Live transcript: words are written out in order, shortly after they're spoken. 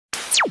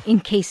in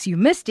case you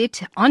missed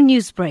it on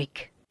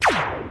Newsbreak.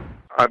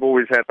 I've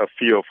always had a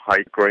fear of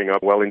height growing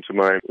up, well into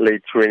my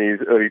late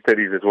 20s, early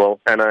 30s as well,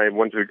 and I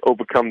wanted to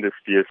overcome this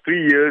fear.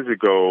 3 years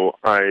ago,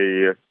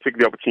 I took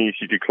the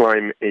opportunity to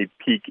climb a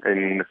peak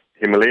in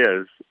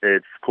Himalayas.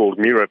 It's called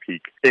Mira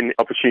Peak, an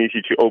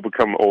opportunity to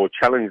overcome or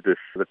challenge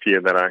the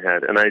fear that I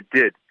had, and I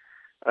did.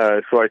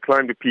 So I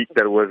climbed a peak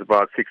that was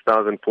about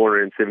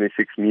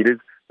 6,476 meters,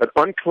 but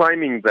on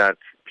climbing that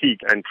peak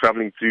and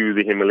traveling through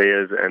the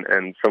Himalayas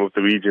and some of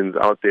the regions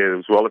out there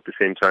as well at the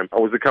same time, I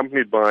was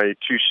accompanied by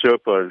two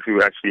Sherpas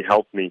who actually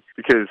helped me,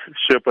 because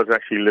Sherpas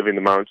actually live in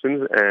the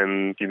mountains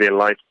and their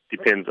life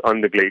depends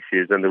on the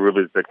glaciers and the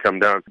rivers that come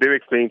down. They were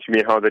explaining to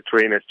me how the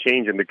terrain has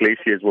changed and the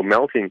glaciers were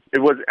melting.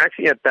 It was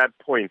actually at that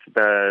point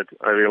that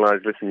I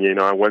realized, listen,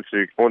 I want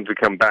to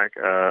come back.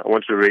 I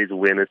want to raise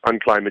awareness on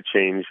climate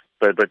change,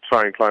 but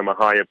try and climb a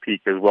higher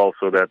peak as well,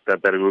 so that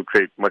it will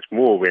create much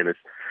more awareness.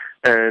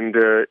 And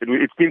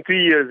it's been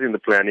 3 years in the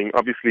planning.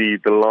 Obviously,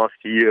 the last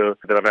year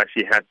that I've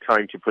actually had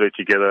time to put it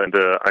together, and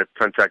I've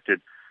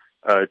contacted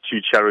two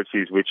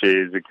charities, which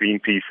is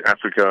Greenpeace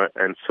Africa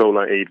and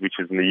Solar Aid, which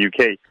is in the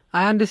UK.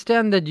 I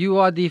understand that you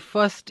are the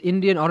first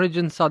Indian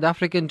origin South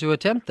African to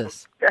attempt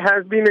this. It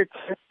has been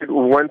attempted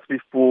once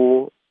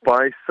before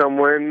by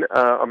someone,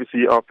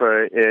 obviously of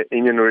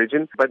Indian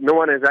origin, but no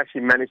one has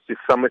actually managed to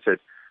summit it.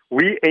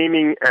 We're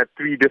aiming at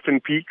 3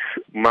 different peaks: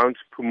 Mount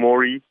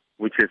Pumori,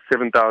 which is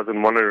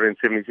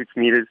 7,176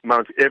 meters,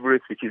 Mount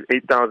Everest, which is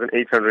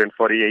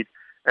 8,848,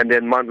 and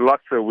then Mount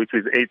Lhotse, which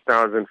is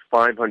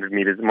 8,500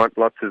 meters. Mount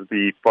Lhotse is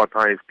the fourth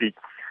highest peak.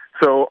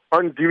 So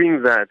on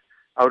doing that,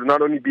 I would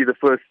not only be the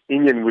first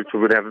Indian which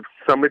would have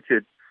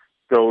summited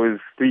those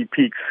 3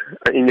 peaks,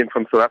 Indian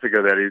from South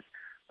Africa that is,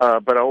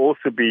 but I'll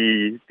also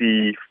be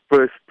the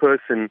first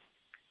person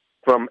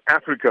from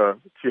Africa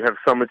to have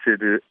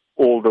summited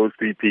all those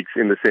 3 peaks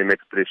in the same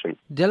expedition.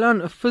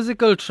 Dellon,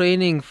 physical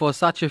training for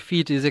such a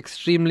feat is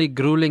extremely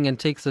grueling and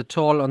takes a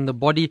toll on the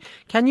body.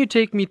 Can you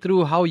take me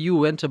through how you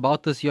went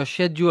about this, your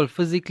schedule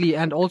physically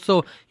and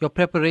also your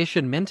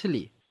preparation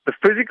mentally? The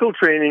physical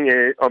training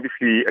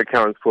obviously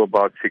accounts for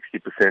about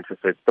 60% of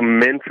it. The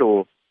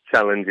mental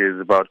challenge is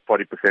about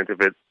 40% of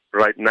it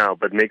right now,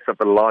 but makes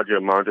up a larger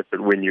amount of it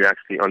when you're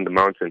actually on the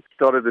mountain.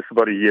 Started this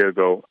about a year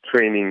ago,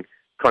 training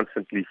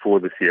constantly for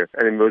this year,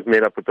 and it was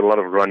made up with a lot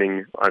of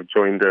running. I've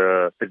joined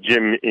a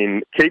gym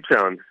in Cape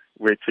Town,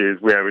 which is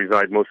where I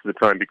reside most of the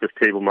time because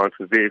Table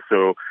Mountain is there.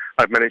 So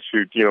I've managed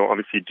to,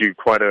 obviously do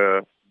quite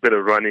a bit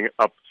of running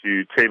up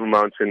to Table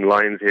Mountain,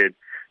 Lion's Head,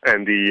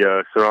 and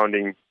the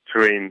surrounding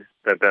terrain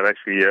that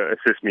actually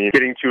assists me in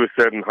getting to a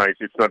certain height.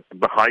 It's not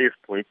the highest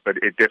point, but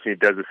it definitely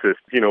does assist.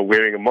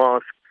 Wearing a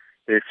mask,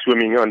 they're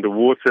swimming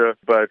underwater,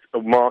 but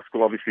a mask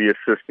will obviously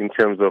assist in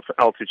terms of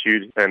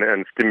altitude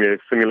and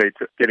simulate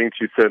getting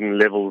to certain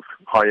levels,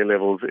 higher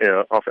levels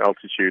of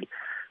altitude.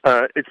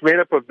 It's made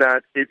up of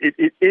that.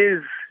 It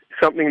is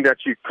something that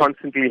you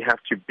constantly have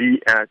to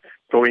be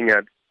going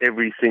at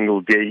every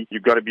single day.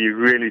 You've got to be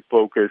really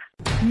focused.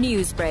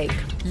 Newsbreak,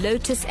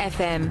 Lotus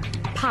FM,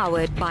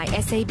 powered by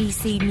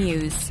SABC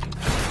News.